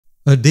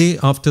A day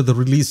after the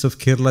release of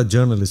Kerala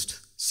journalist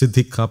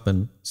Siddique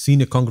Kappan,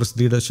 senior Congress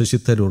leader Shashi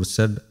Tharoor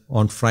said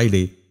on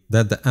Friday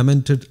that the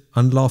amended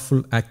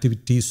Unlawful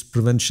Activities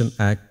Prevention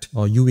Act,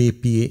 or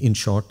UAPA in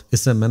short,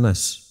 is a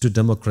menace to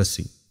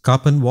democracy.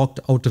 Kappan walked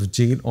out of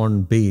jail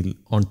on bail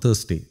on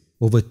Thursday,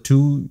 over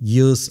 2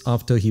 years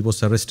after he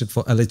was arrested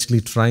for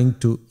allegedly trying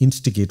to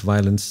instigate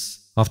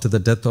violence after the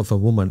death of a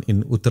woman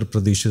in Uttar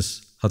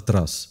Pradesh's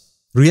Hathras.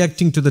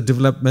 Reacting to the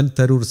development,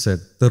 Tharoor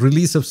said, "The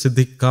release of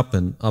Siddique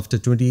Kappan after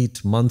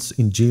 28 months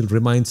in jail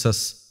reminds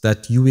us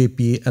that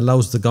UAPA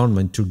allows the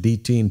government to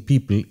detain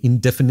people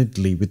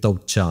indefinitely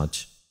without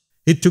charge.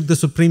 It took the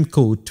Supreme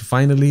Court to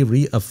finally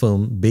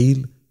reaffirm bail,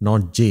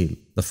 not jail,"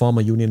 the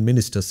former union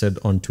minister said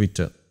on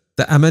Twitter.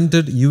 "The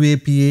amended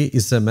UAPA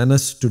is a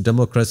menace to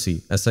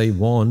democracy, as I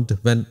warned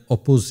when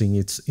opposing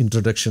its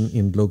introduction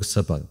in Lok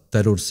Sabha,"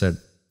 Tharoor said.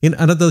 In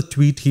another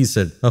tweet, he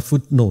said, a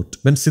footnote,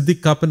 "When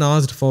Siddique Kappan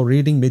asked for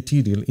reading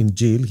material in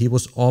jail, he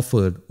was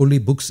offered only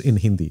books in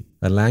Hindi,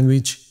 a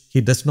language he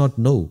does not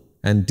know,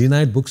 and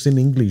denied books in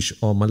English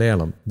or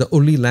Malayalam, the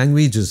only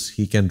languages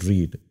he can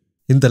read.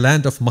 In the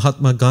land of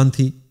Mahatma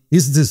Gandhi,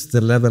 is this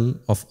the level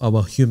of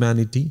our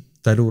humanity?"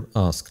 Tharoor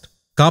asked.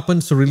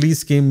 Kappan's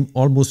release came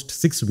almost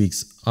 6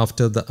 weeks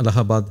after the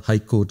Allahabad High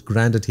Court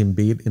granted him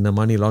bail in a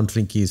money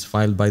laundering case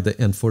filed by the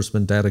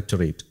Enforcement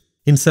Directorate.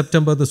 In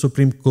September, the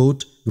Supreme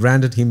Court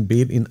granted him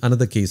bail in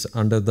another case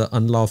under the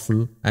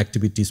Unlawful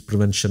Activities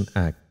Prevention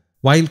Act.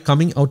 While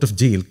coming out of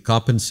jail,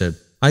 Kappan said,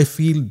 "I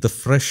feel the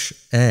fresh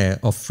air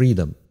of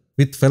freedom."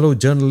 With fellow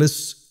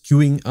journalists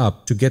queuing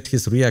up to get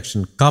his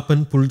reaction,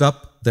 Kappan pulled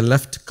up the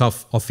left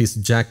cuff of his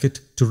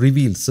jacket to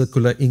reveal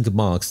circular ink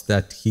marks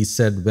that he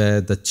said were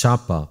the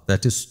chappa,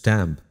 that is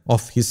stamp,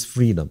 of his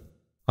freedom.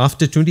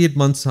 "After 28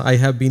 months, I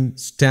have been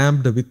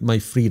stamped with my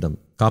freedom,"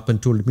 Kappan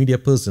told media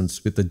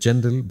persons with a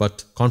gentle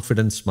but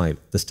confident smile.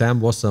 The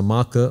stamp was a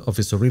marker of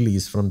his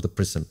release from the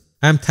prison.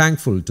 "I am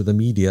thankful to the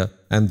media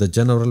and the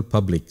general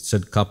public,"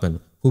 said Kappan,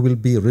 who will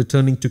be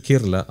returning to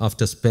Kerala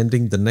after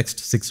spending the next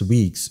 6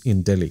 weeks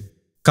in Delhi.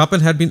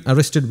 Kappan had been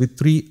arrested with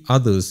 3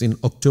 others in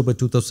October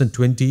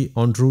 2020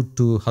 en route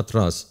to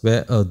Hathras,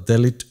 where a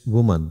Dalit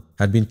woman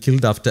had been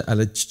killed after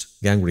alleged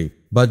gang rape.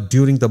 But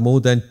during the more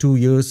than 2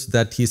 years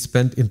that he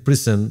spent in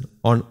prison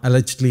on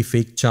allegedly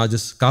fake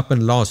charges,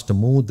 Kappan lost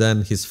more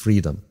than his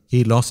freedom.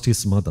 He lost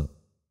his mother.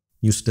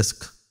 News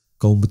Desk,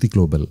 Kaumudy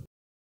Global.